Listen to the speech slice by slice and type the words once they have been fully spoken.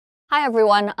Hi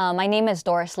everyone, my name is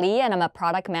Doris Lee and I'm a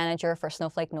product manager for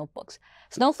Snowflake Notebooks.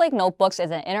 Snowflake Notebooks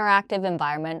is an interactive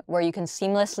environment where you can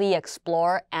seamlessly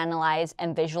explore, analyze,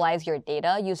 and visualize your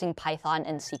data using Python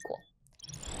and SQL.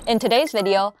 In today's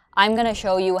video, I'm going to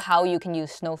show you how you can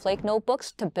use Snowflake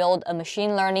Notebooks to build a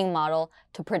machine learning model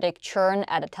to predict churn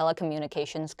at a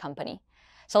telecommunications company.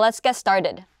 So let's get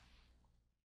started.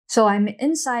 So I'm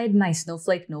inside my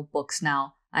Snowflake Notebooks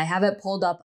now. I have it pulled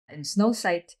up in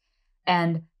Snowsight,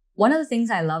 and one of the things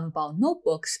I love about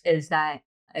notebooks is that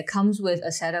it comes with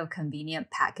a set of convenient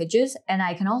packages, and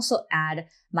I can also add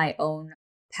my own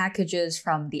packages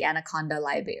from the Anaconda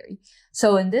library.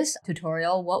 So in this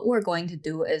tutorial, what we're going to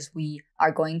do is we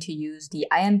are going to use the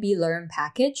IMBlearn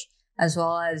package as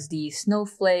well as the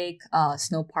Snowflake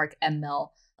Snowpark ML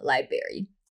library.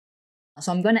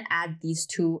 So I'm going to add these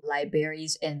two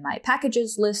libraries in my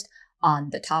packages list on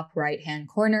the top right-hand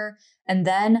corner, and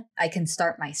then I can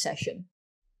start my session.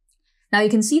 Now you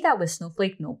can see that with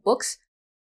Snowflake Notebooks,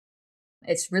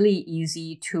 it's really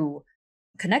easy to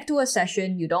connect to a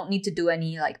session. You don't need to do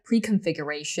any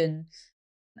pre-configuration.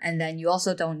 And then you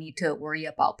also don't need to worry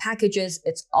about packages.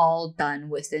 It's all done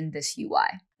within this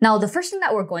UI. Now, the first thing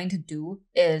that we're going to do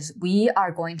is we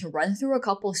are going to run through a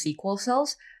couple SQL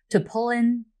cells to pull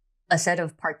in a set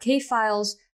of Parquet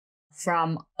files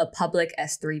from a public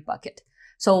S3 bucket.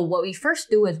 So what we first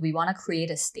do is we want to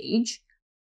create a stage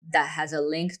that has a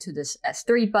link to this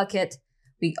S3 bucket.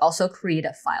 We also create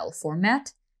a file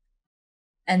format.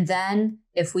 And then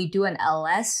if we do an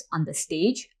ls on the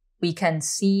stage, we can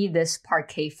see this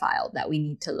Parquet file that we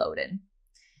need to load in.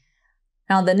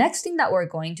 Now, the next thing that we're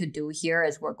going to do here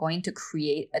is we're going to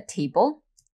create a table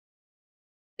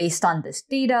based on this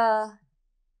data,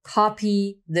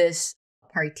 copy this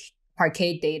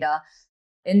Parquet data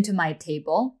into my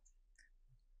table.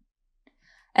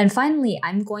 And finally,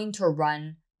 I'm going to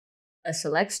run a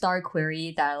select star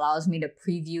query that allows me to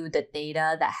preview the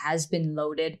data that has been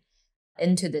loaded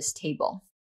into this table.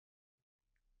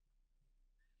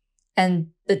 And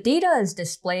the data is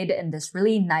displayed in this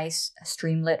really nice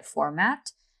Streamlit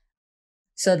format,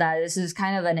 so that this is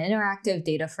kind of an interactive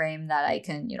data frame that I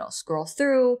can, scroll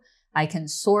through. I can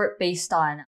sort based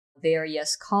on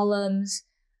various columns.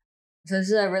 So this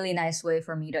is a really nice way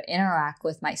for me to interact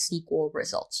with my SQL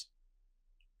results.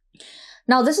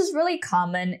 Now, this is really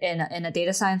common in a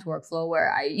data science workflow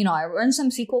where I run some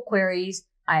SQL queries,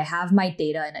 I have my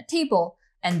data in a table,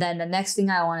 and then the next thing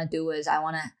I want to do is I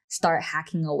want to start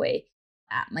hacking away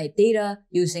at my data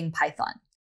using Python.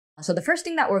 So the first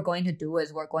thing that we're going to do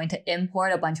is we're going to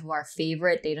import a bunch of our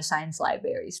favorite data science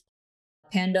libraries,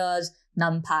 pandas,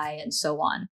 NumPy, and so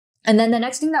on. And then the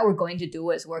next thing that we're going to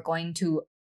do is we're going to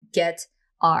get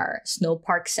our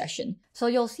Snowpark session. So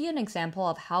you'll see an example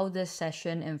of how this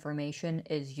session information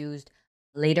is used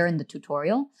later in the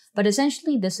tutorial. But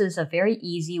essentially, this is a very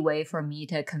easy way for me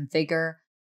to configure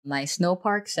my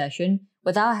Snowpark session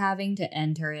without having to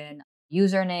enter in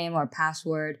username or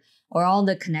password or all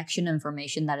the connection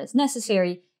information that is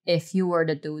necessary if you were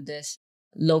to do this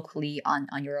locally on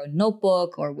your own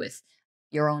notebook or with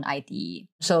your own IDE.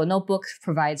 So Notebooks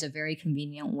provides a very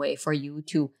convenient way for you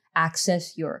to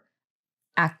access your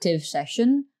active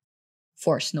session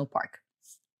for Snowpark.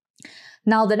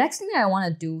 Now, the next thing I want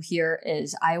to do here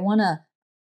is I want to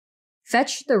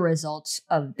fetch the results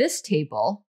of this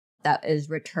table that is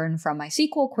returned from my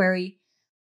SQL query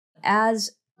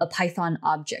as a Python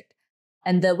object.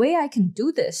 And the way I can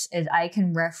do this is I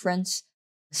can reference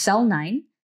cell 9.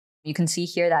 You can see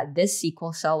here that this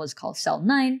SQL cell was called cell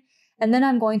 9, and then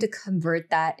I'm going to convert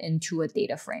that into a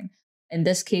data frame. In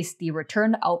this case, the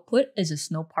returned output is a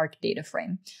Snowpark data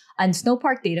frame. And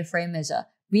Snowpark data frame is a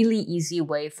really easy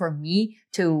way for me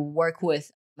to work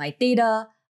with my data,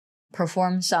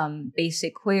 perform some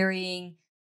basic querying,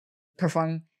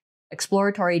 perform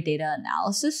exploratory data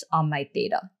analysis on my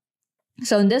data.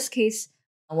 So in this case,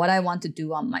 what I want to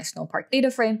do on my Snowpark data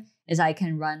frame is I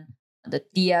can run the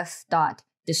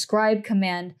df.describe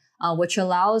command, which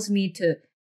allows me to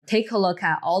take a look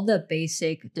at all the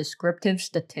basic descriptive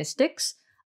statistics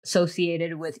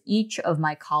associated with each of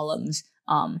my columns.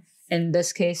 In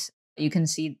this case, you can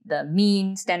see the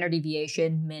mean, standard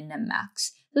deviation, min, and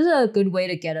max. This is a good way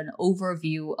to get an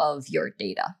overview of your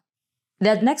data.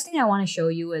 The next thing I want to show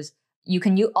you is you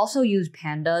can also use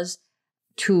pandas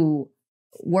to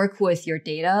work with your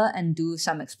data and do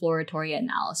some exploratory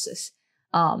analysis.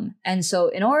 And so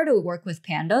in order to work with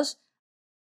pandas,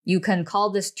 you can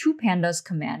call this toPandas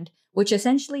command, which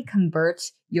essentially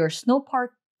converts your Snowpark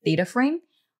data frame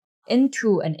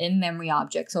into an in-memory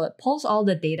object. So it pulls all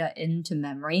the data into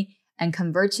memory and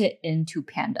converts it into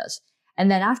pandas. And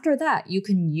then after that, you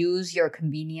can use your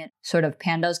convenient sort of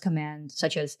pandas command,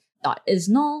 such as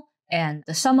 .isNull and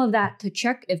the sum of that to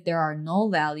check if there are null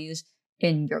values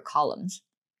in your columns.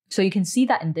 So you can see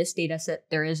that in this data set,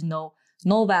 there is no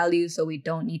null value, so we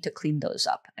don't need to clean those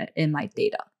up in my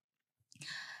data.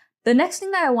 The next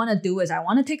thing that I want to do is I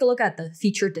want to take a look at the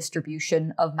feature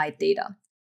distribution of my data.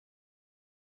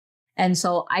 And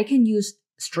so I can use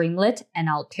Streamlit and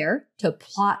iterate to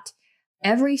plot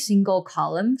every single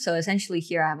column. So essentially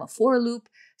here I have a for loop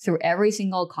through every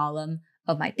single column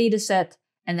of my data set,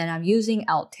 and then I'm using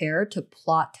iterate to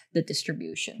plot the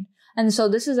distribution. And so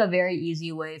this is a very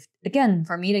easy way, again,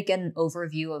 for me to get an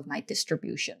overview of my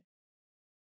distribution.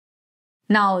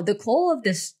 Now, the goal of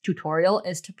this tutorial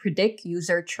is to predict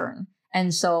user churn.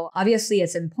 And so obviously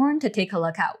it's important to take a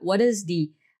look at what is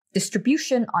the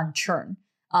distribution on churn.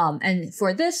 And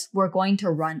for this, we're going to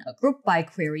run a group by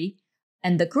query.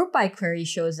 And the group by query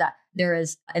shows that there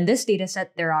is, in this data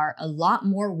set, there are a lot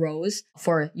more rows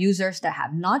for users that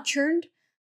have not churned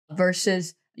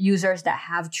versus users that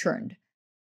have churned.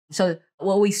 So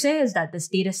what we say is that this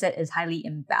data set is highly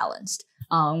imbalanced.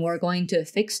 We're going to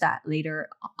fix that later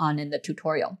on in the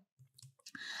tutorial.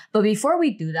 But before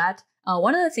we do that,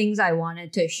 one of the things I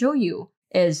wanted to show you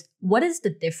is what is the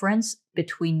difference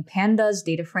between Pandas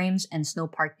data frames and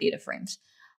Snowpark data frames.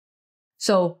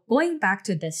 So going back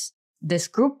to this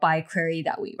group by query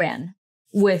that we ran,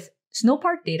 with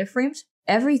Snowpark data frames,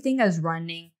 everything is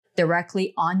running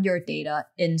directly on your data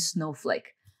in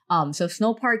Snowflake. So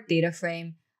Snowpark data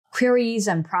frame queries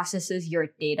and processes your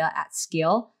data at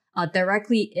scale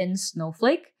directly in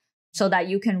Snowflake so that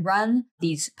you can run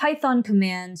these Python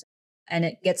commands and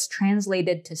it gets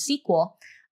translated to SQL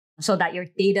so that your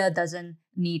data doesn't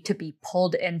need to be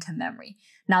pulled into memory.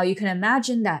 Now you can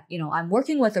imagine that, I'm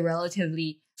working with a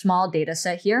relatively small data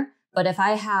set here, but if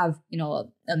I have,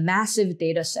 a massive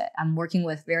data set, I'm working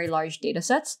with very large data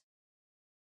sets.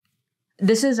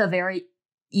 This is a very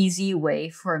easy way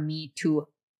for me to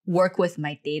work with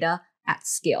my data at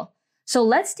scale. So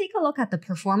let's take a look at the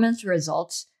performance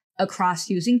results across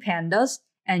using Pandas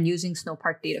and using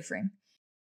Snowpark data frame.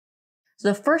 So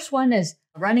the first one is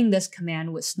running this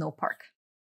command with Snowpark.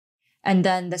 And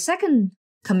then the second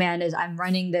command is I'm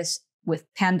running this with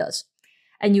Pandas.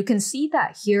 And you can see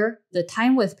that here, the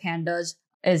time with Pandas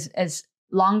is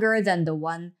longer than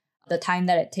the time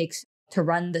that it takes to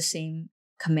run the same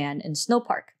command in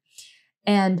Snowpark.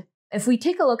 And if we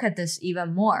take a look at this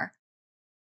even more,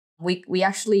 we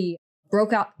actually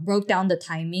broke down the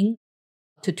timing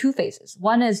to two phases.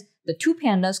 One is the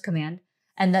toPandas command,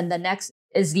 and then the next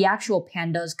is the actual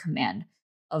Pandas command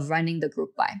of running the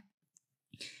group by.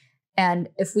 And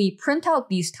if we print out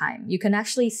these time, you can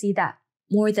actually see that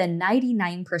more than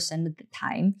 99% of the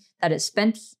time that is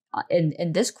spent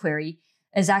in this query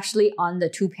is actually on the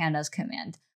toPandas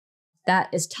command. That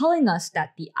is telling us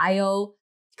that the IO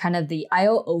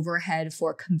overhead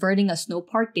for converting a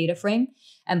Snowpark data frame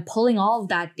and pulling all of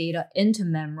that data into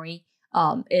memory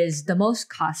is the most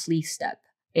costly step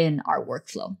in our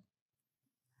workflow.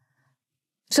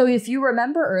 So if you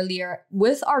remember earlier,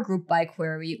 with our group by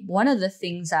query, one of the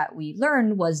things that we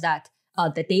learned was that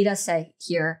the data set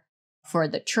here for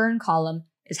the churn column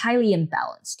is highly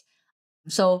imbalanced.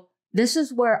 So this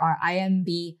is where our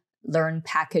IMB learn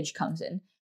package comes in.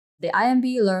 The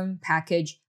IMB learn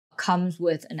package comes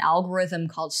with an algorithm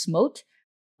called SMOTE,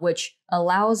 which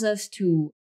allows us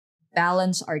to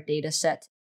balance our data set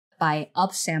by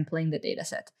upsampling the data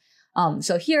set.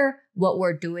 So here, what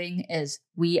we're doing is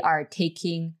we are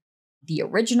taking the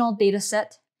original data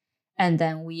set, and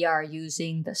then we are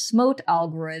using the SMOTE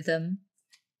algorithm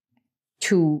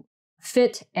to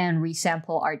fit and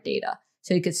resample our data.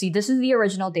 So you can see this is the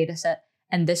original data set,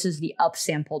 and this is the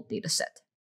upsampled data set.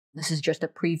 This is just a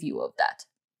preview of that.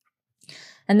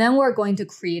 And then we're going to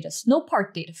create a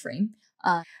Snowpark data frame.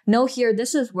 Note here,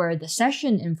 this is where the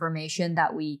session information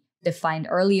that we defined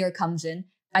earlier comes in.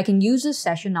 I can use this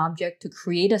session object to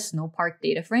create a Snowpark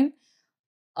data frame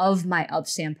of my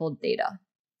upsampled data.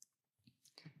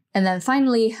 And then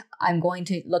finally, I'm going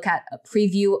to look at a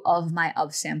preview of my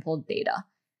upsampled data.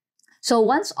 So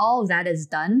once all of that is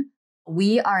done,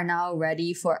 we are now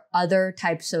ready for other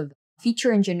types of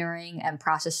feature engineering and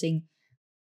processing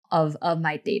of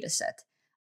my data set.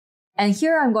 And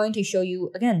here I'm going to show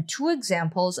you, again, two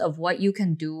examples of what you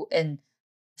can do in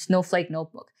Snowflake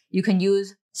Notebook. You can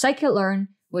use scikit-learn,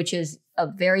 which is a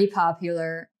very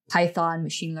popular Python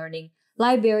machine learning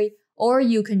library, or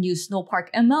you can use Snowpark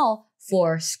ML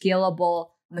for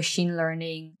scalable machine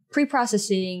learning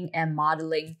preprocessing and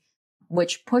modeling,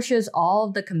 which pushes all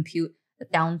of the compute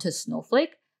down to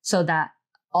Snowflake so that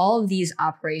all of these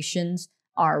operations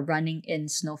are running in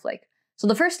Snowflake. So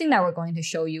the first thing that we're going to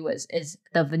show you is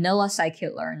the vanilla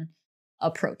scikit-learn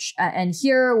approach. And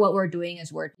here what we're doing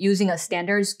is we're using a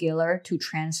standard scaler to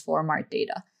transform our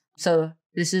data. So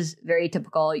this is very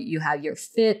typical. You have your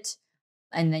fit,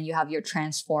 and then you have your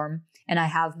transform, and I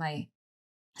have my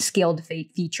scaled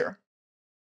feature.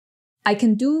 I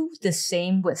can do the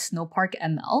same with Snowpark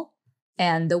ML.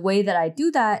 And the way that I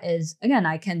do that is, again,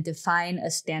 I can define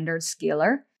a standard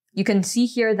scaler. You can see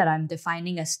here that I'm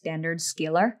defining a standard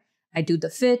scaler. I do the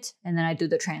fit, and then I do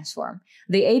the transform.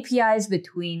 The APIs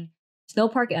between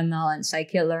Snowpark ML and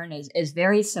scikit-learn is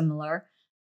very similar.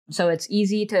 So it's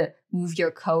easy to move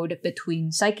your code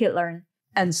between scikit-learn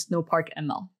and Snowpark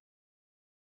ML.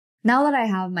 Now that I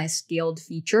have my scaled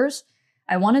features,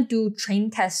 I want to do train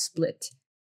test split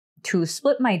to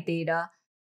split my data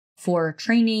for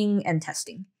training and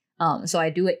testing. So I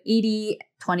do an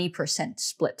 80-20%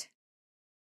 split.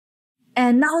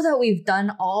 And now that we've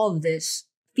done all of this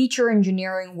feature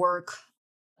engineering work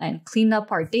and cleaned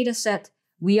up our data set,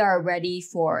 we are ready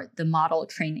for the model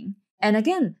training. And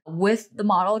again, with the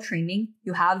model training,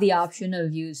 you have the option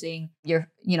of using your,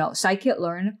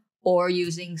 scikit-learn or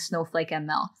using Snowflake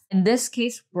ML. In this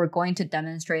case, we're going to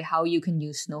demonstrate how you can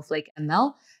use Snowflake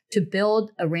ML to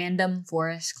build a random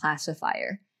forest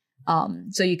classifier.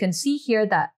 So you can see here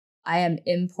that I am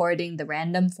importing the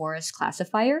random forest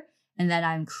classifier, and then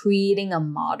I'm creating a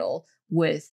model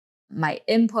with my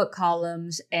input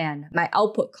columns and my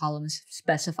output columns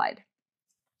specified.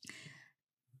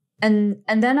 And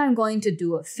then I'm going to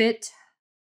do a fit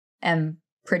and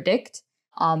predict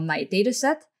on my data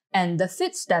set. And the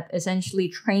fit step essentially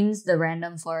trains the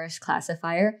random forest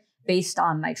classifier based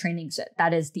on my training set.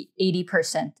 That is the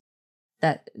 80%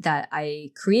 that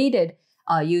I created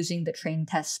using the train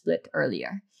test split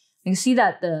earlier. You can see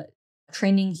that the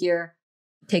training here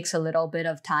takes a little bit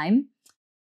of time.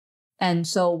 And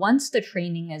so once the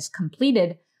training is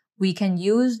completed, we can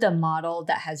use the model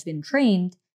that has been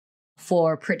trained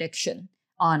for prediction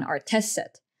on our test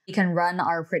set. We can run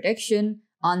our prediction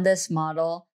on this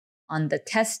model on the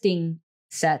testing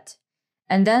set.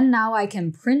 And then now I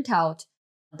can print out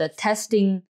the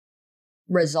testing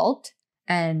result.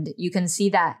 And you can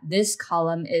see that this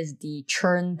column is the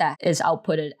churn that is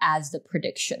outputted as the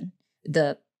prediction.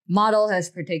 The model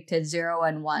has predicted 0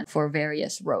 and 1 for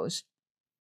various rows.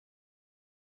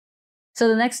 So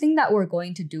the next thing that we're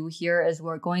going to do here is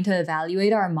we're going to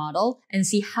evaluate our model and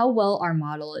see how well our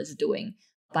model is doing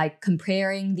by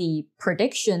comparing the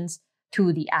predictions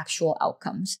to the actual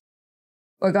outcomes.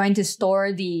 We're going to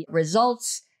store the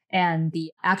results and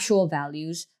the actual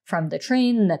values from the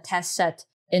train and the test set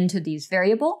into these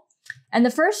variables. And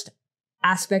the first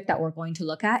aspect that we're going to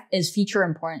look at is feature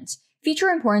importance. Feature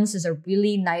importance is a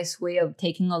really nice way of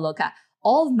taking a look at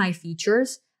all of my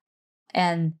features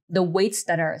and the weights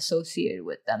that are associated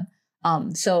with them.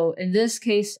 So in this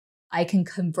case, I can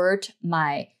convert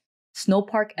my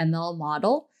Snowpark ML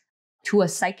model to a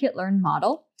scikit-learn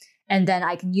model, and then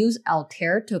I can use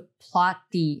Altair to plot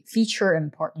the feature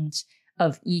importance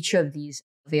of each of these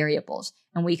variables.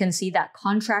 And we can see that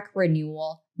contract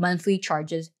renewal, monthly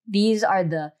charges, these are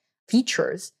the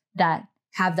features that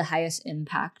have the highest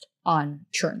impact on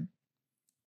churn.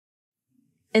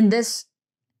 In this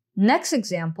next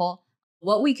example,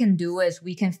 what we can do is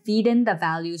we can feed in the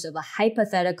values of a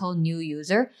hypothetical new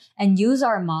user and use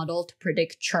our model to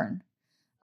predict churn.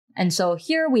 And so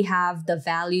here we have the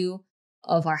value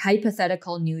of our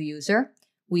hypothetical new user.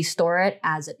 We store it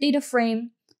as a data frame.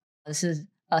 This is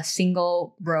a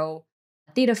single row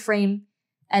data frame.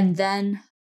 And then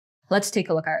let's take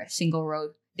a look at our single row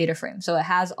data frame. So it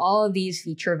has all of these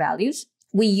feature values.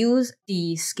 We use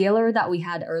the scaler that we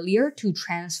had earlier to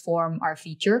transform our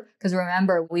feature, because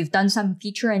remember, we've done some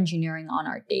feature engineering on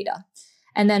our data.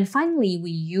 And then finally, we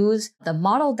use the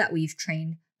model that we've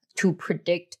trained to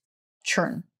predict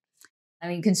churn.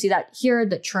 And you can see that here,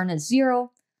 the churn is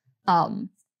 0.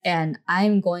 And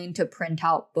I'm going to print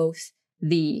out both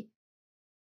the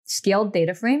scaled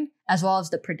data frame as well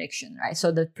as the prediction, right?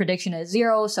 So the prediction is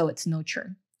 0, so it's no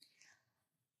churn.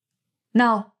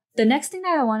 Now, the next thing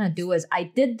that I want to do is I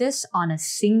did this on a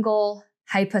single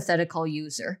hypothetical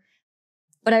user,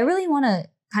 but I really want to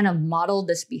kind of model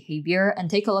this behavior and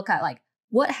take a look at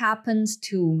what happens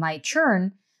to my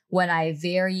churn when I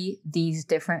vary these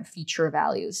different feature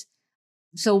values.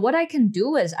 So what I can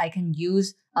do is I can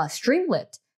use a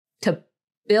Streamlit to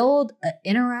build an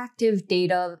interactive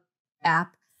data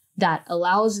app that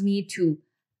allows me to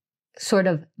sort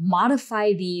of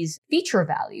modify these feature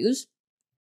values.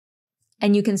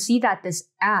 And you can see that this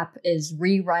app is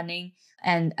rerunning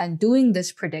and doing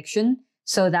this prediction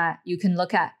so that you can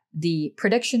look at the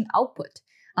prediction output.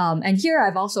 And here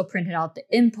I've also printed out the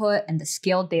input and the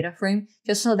scaled data frame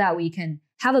just so that we can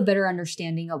have a better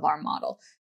understanding of our model.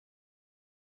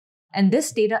 And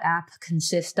this data app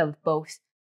consists of both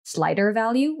slider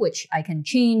value, which I can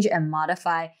change and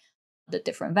modify the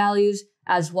different values,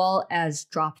 as well as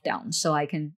drop down. So I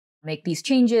can make these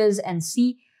changes and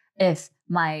see if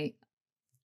my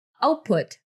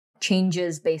output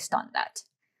changes based on that.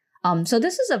 So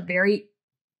this is a very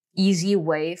easy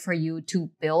way for you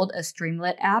to build a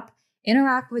Streamlit app,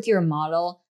 interact with your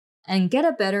model, and get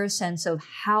a better sense of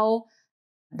how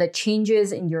the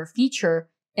changes in your feature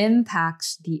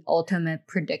impacts the ultimate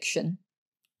prediction.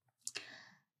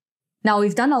 Now,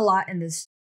 we've done a lot in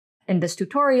this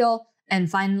tutorial, and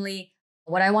finally,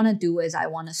 what I want to do is I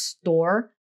want to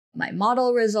store my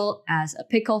model result as a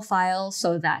pickle file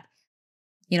so that,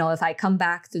 if I come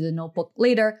back to the notebook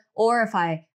later, or if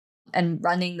I am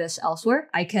running this elsewhere,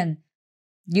 I can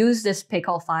use this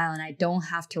pickle file and I don't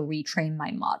have to retrain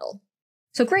my model.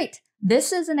 So great.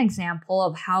 This is an example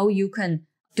of how you can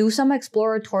do some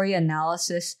exploratory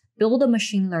analysis, build a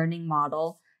machine learning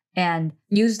model, and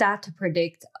use that to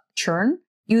predict churn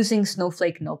using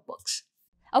Snowflake Notebooks.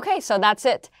 Okay, so that's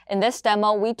it. In this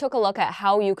demo, we took a look at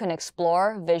how you can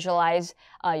explore, visualize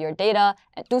your data,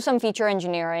 do some feature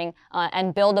engineering,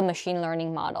 and build a machine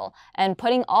learning model, and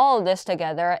putting all of this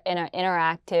together in an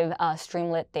interactive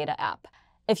Streamlit data app.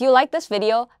 If you like this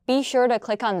video, be sure to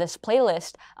click on this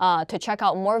playlist to check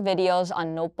out more videos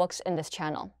on notebooks in this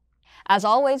channel. As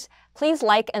always, please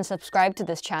like and subscribe to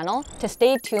this channel to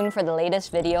stay tuned for the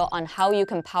latest video on how you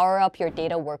can power up your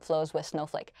data workflows with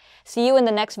Snowflake. See you in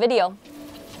the next video.